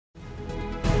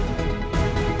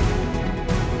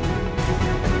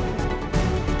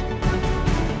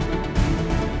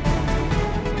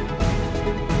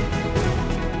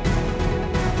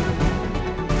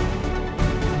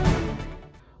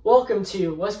Welcome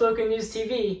to West Boca News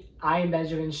TV. I am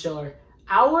Benjamin Schiller.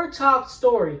 Our top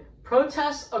story,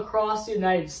 protests across the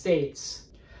United States.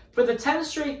 For the 10th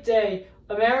straight day,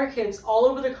 Americans all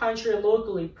over the country and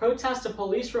locally protested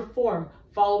police reform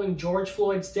following George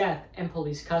Floyd's death and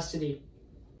police custody.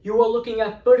 You are looking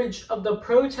at footage of the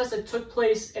protest that took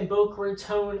place in Boca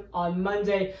Raton on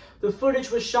Monday. The footage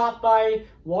was shot by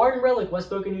Warren Relic, West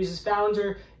Boca News'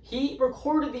 founder. He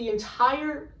recorded the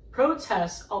entire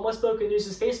protest on West Boca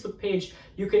News' Facebook page.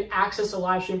 You can access a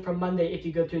live stream from Monday if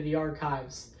you go through the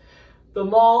archives. The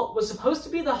mall was supposed to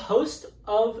be the host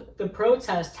of the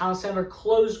protest. Town Center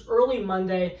closed early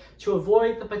Monday to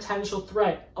avoid the potential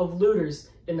threat of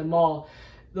looters in the mall.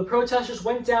 The protesters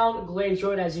went down Glades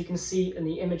Road, as you can see in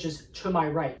the images to my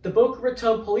right. The Boca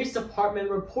Raton Police Department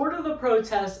reported the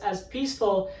protest as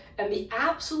peaceful and the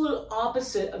absolute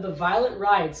opposite of the violent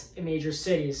riots in major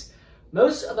cities.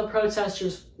 Most of the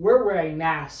protesters were wearing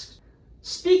masks.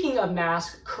 Speaking of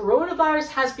masks, coronavirus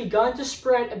has begun to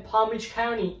spread in Palm Beach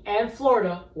County and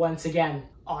Florida once again.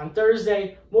 On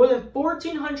Thursday, more than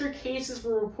 1,400 cases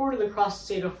were reported across the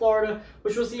state of Florida,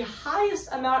 which was the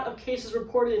highest amount of cases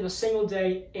reported in a single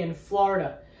day in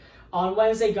Florida. On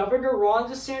Wednesday, Governor Ron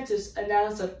DeSantis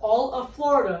announced that all of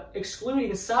Florida,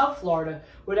 excluding South Florida,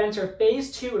 would enter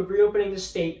Phase 2 of reopening the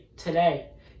state today.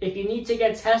 If you need to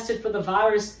get tested for the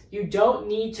virus, you don't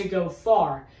need to go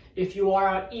far. If you are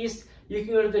out east, you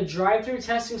can go to the drive-through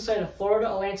testing site of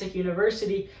Florida Atlantic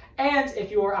University, and if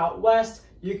you are out west,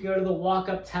 you can go to the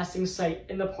walk-up testing site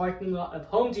in the parking lot of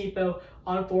Home Depot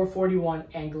on 441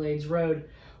 and Glades Road.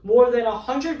 More than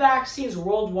 100 vaccines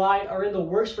worldwide are in the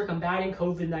works for combating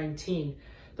COVID-19.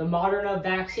 The Moderna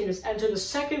vaccine has entered the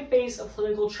second phase of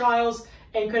clinical trials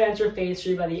and could enter Phase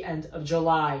 3 by the end of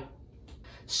July.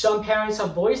 Some parents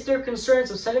have voiced their concerns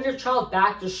of sending their child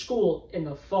back to school in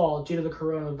the fall due to the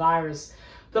coronavirus.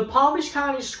 The Palm Beach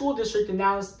County School District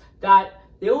announced that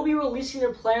they will be releasing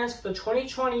their plans for the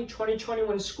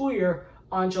 2020-2021 school year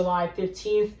on July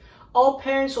 15th. All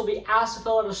parents will be asked to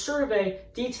fill out a survey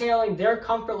detailing their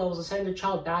comfort levels of sending their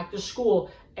child back to school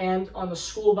and on the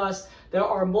school bus. There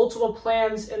are multiple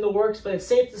plans in the works, but it's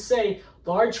safe to say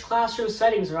large classroom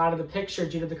settings are out of the picture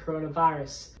due to the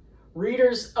coronavirus.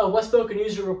 Readers of West Boca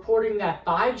News are reporting that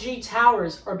 5G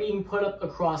towers are being put up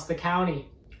across the county.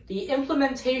 The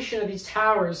implementation of these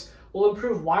towers will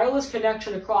improve wireless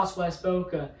connection across West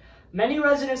Boca. Many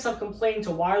residents have complained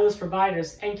to wireless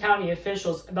providers and county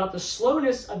officials about the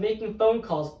slowness of making phone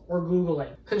calls or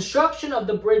Googling. Construction of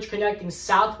the bridge connecting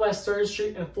Southwest 3rd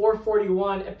Street and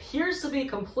 441 appears to be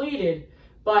completed,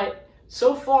 but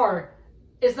so far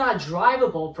it's not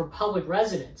drivable for public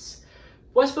residents.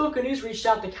 West Boca News reached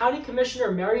out to County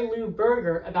Commissioner Mary Lou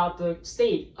Berger about the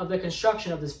state of the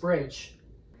construction of this bridge.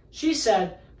 She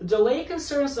said, "The delay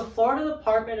concerns the Florida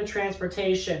Department of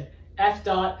Transportation,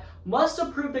 FDOT, must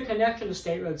approve the connection to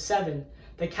State Road 7.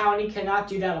 The county cannot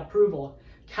do that approval.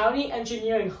 County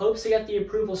engineering hopes to get the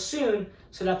approval soon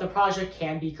so that the project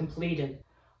can be completed."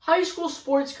 High school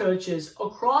sports coaches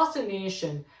across the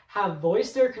nation have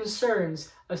voiced their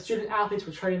concerns of student athletes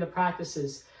returning to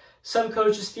practices. Some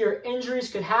coaches fear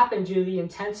injuries could happen due to the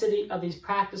intensity of these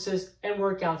practices and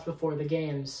workouts before the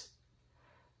games.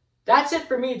 That's it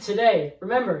for me today.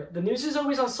 Remember, the news is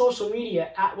always on social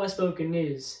media at West Boca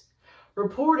News.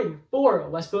 Reporting for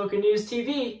West Boca News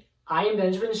TV, I am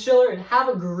Benjamin Schiller, and have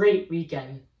a great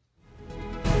weekend.